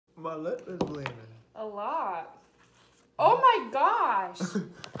My lip is bleeding. A lot. Oh my gosh.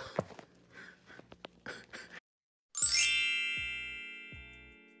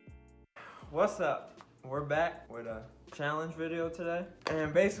 What's up? We're back with a challenge video today.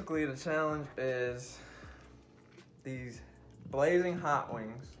 And basically the challenge is these blazing hot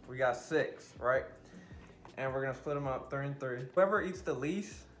wings. We got 6, right? And we're gonna split them up 3 and 3. Whoever eats the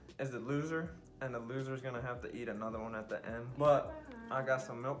least is the loser, and the loser's gonna have to eat another one at the end. But I got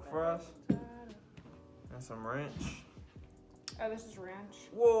some milk for us and some ranch. Oh, this is ranch.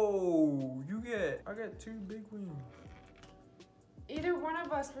 Whoa, I got 2 big wings. Either one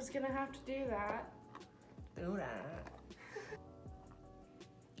of us was gonna have to do that. Do that.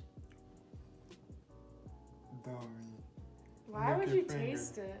 Dummy. Why would you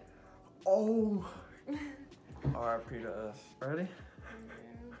taste it? Oh. R.I.P. to us. Ready?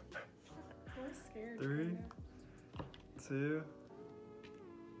 Yeah. I'm scared. 3, 2,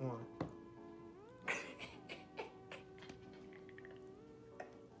 1.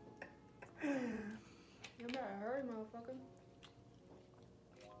 You better hurry, motherfucker.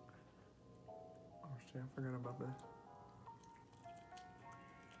 Oh shit, I forgot about that.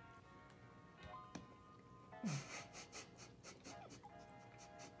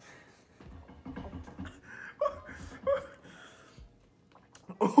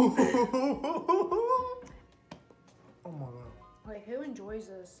 Oh my god. Wait, who enjoys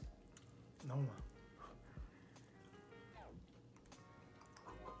this? No one.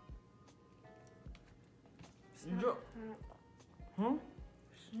 Huh?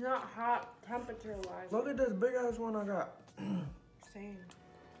 It's not hot temperature-wise. Look at this big ass one I got. Same.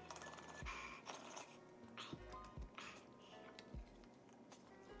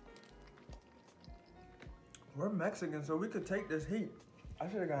 We're Mexican, so we could take this heat. I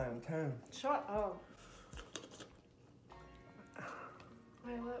should have gotten 10. Shut up.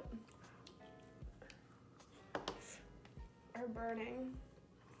 My lip are burning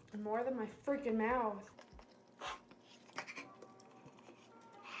more than my freaking mouth.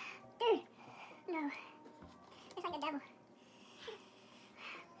 Dude, no. It's like the devil.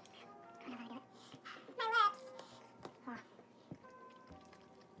 I don't know how to do it. My lips. Oh,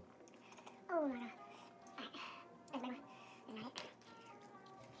 oh my god. Alright. There's my one. There's not it.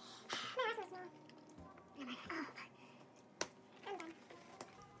 My last one's small. Never mind. Oh, fuck. I'm done.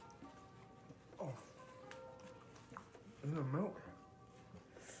 Oh. Is it milk?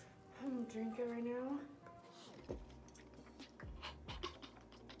 I'm gonna drink it right now.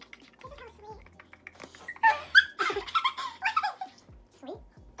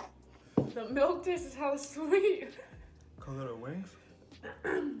 The milk taste is hella sweet. Color the wings?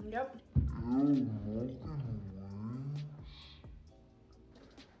 Yep.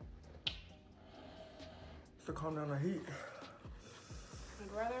 To calm down the heat.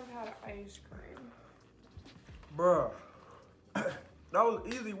 I'd rather have had ice cream. Bruh. That was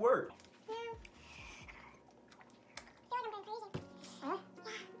easy work.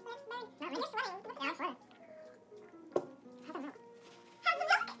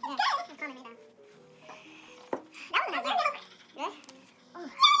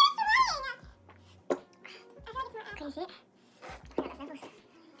 Can you see it? I got the samples.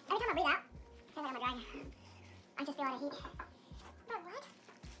 Every time I breathe out, I feel like I'm drying. I just feel out of heat. But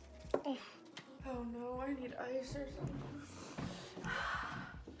what? Oh no, I need ice or something.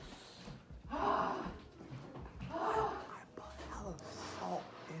 I put hella salt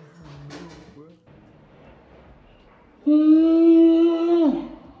in her milk, bro.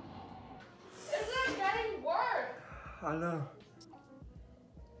 It's not getting worse. I know.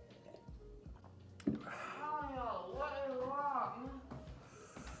 What is wrong?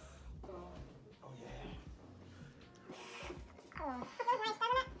 Oh yeah. Oh, that was nice,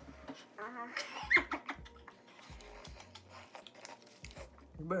 doesn't it?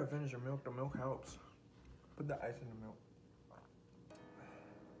 You better finish your milk. The milk helps. Put the ice in the milk.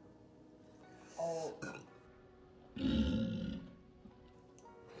 Oh.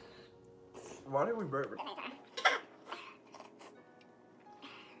 Why did we break it?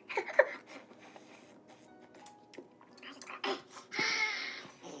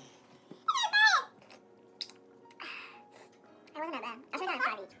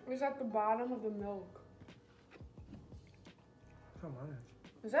 It's at the bottom of the milk. Come on.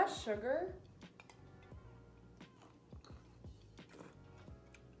 Is that sugar?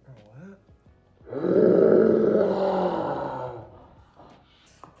 What?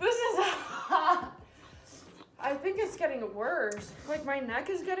 This is hot. I think it's getting worse. Like my neck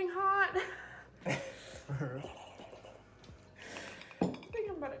is getting hot. I think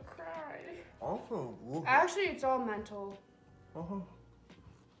I'm about to cry. Also, Actually, it's all mental. uh-huh.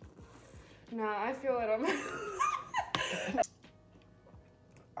 Nah, I feel it on my...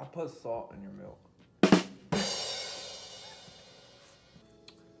 I put salt in your milk.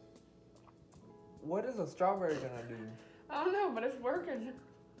 What is a strawberry gonna do? I don't know, but it's working.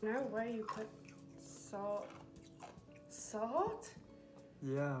 No way you put salt. Salt?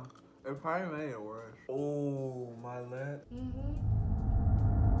 Yeah, it probably made it worse. Oh, my lip. Mm-hmm.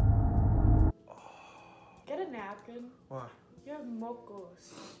 Get a napkin. Why? You have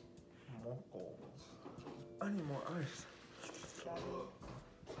mocos. Mocos. I need more ice.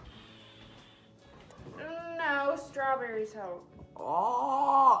 No, strawberries help.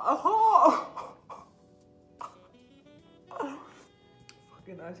 Oh!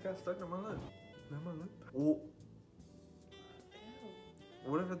 Fucking ice got stuck in my lip. Is that my lip? Oh.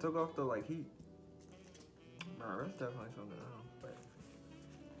 What if it took off the like heat? Nah, that's definitely something else. But...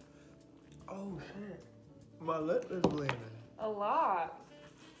 oh shit. My lip is bleeding. A lot.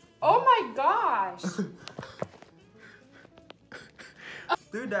 Oh my gosh.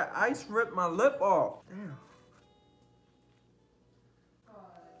 Dude, that ice ripped my lip off. Damn.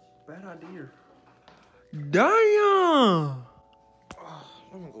 Bad idea. Damn. Oh,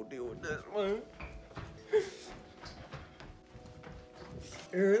 let me go deal with this one.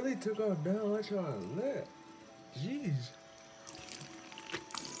 It really took off that much on my lip. Jeez.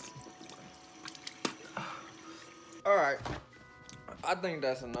 All right. I think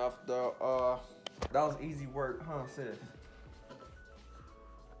that's enough, though. That was easy work, huh, sis?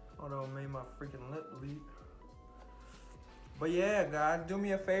 Although it made my freaking lip bleed. But yeah, guys, do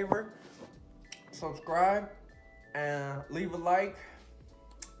me a favor. Subscribe and leave a like.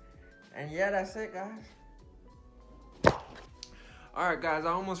 And yeah, that's it, guys. Alright, guys,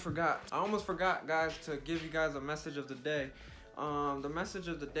 I almost forgot, guys, to give you guys a message of the day. The message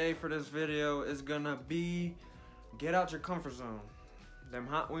of the day for this video is gonna be, get out your comfort zone. Them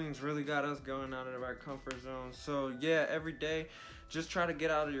hot wings really got us going out of our comfort zone. So yeah, every day, just try to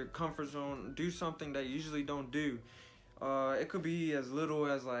get out of your comfort zone. Do something that you usually don't do. It could be as little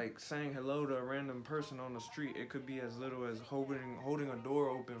as like saying hello to a random person on the street. It could be as little as holding a door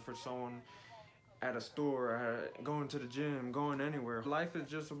open for someone at a store, going to the gym, going anywhere. Life is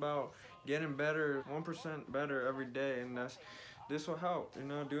just about getting better, 1% better every day, and this will help, you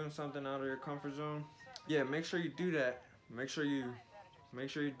know, doing something out of your comfort zone. Yeah, make sure you do that. Make sure you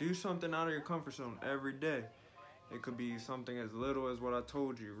do something out of your comfort zone every day. It could be something as little as what I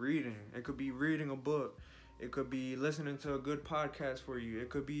told you, reading. It could be reading a book. It could be listening to a good podcast for you. It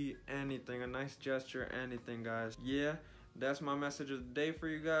could be anything, a nice gesture, anything, guys. Yeah, that's my message of the day for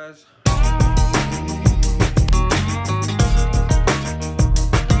you guys.